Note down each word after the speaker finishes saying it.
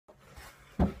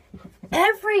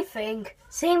Everything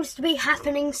seems to be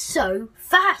happening so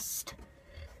fast.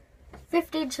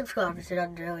 15 subscribers in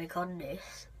under a week on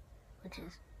this, which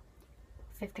is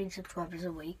 15 subscribers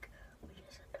a week, which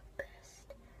isn't the best.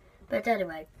 But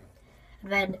anyway, and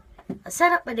then I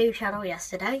set up my new channel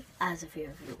yesterday, as a few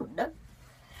of you would know,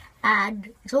 and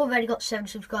it's already got 7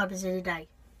 subscribers in a day.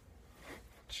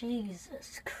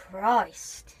 Jesus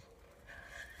Christ.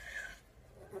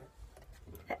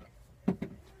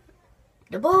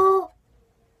 The more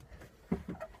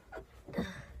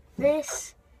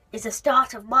this is the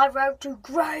start of my road to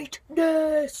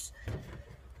greatness.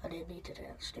 I didn't need to do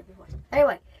that stupid voice.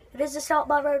 Anyway, it is the start of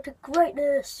my road to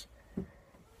greatness.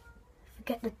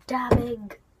 Forget the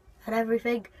dabbing and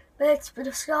everything, but it's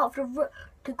the start of the road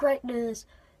to greatness.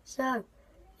 So,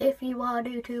 if you are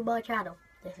new to my channel,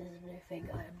 this is a new thing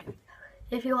I am doing.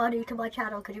 If you are new to my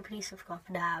channel, could you please subscribe?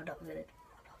 No, I'm not going to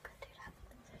do that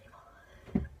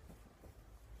anymore.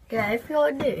 Yeah, if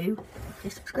you're new, you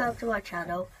subscribe to my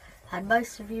channel. And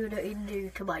most of you that are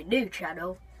new to my new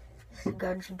channel, so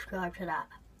go and subscribe to that.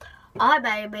 I'm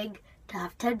aiming to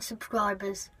have 10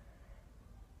 subscribers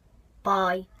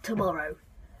by tomorrow.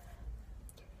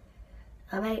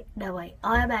 I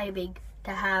am aiming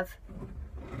to have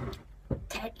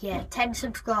 10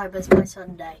 subscribers by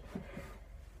Sunday.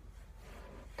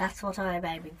 That's what I am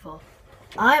aiming for.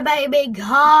 I am aiming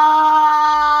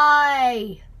high!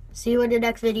 See you in the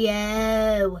next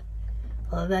video.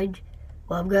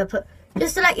 I'm going to put,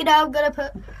 just to let you know, I'm going to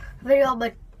put a video on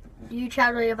my new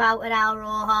channel in about an hour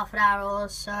or half an hour or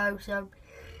so. So,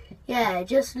 yeah,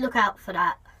 just look out for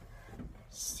that.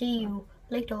 See you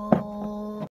later.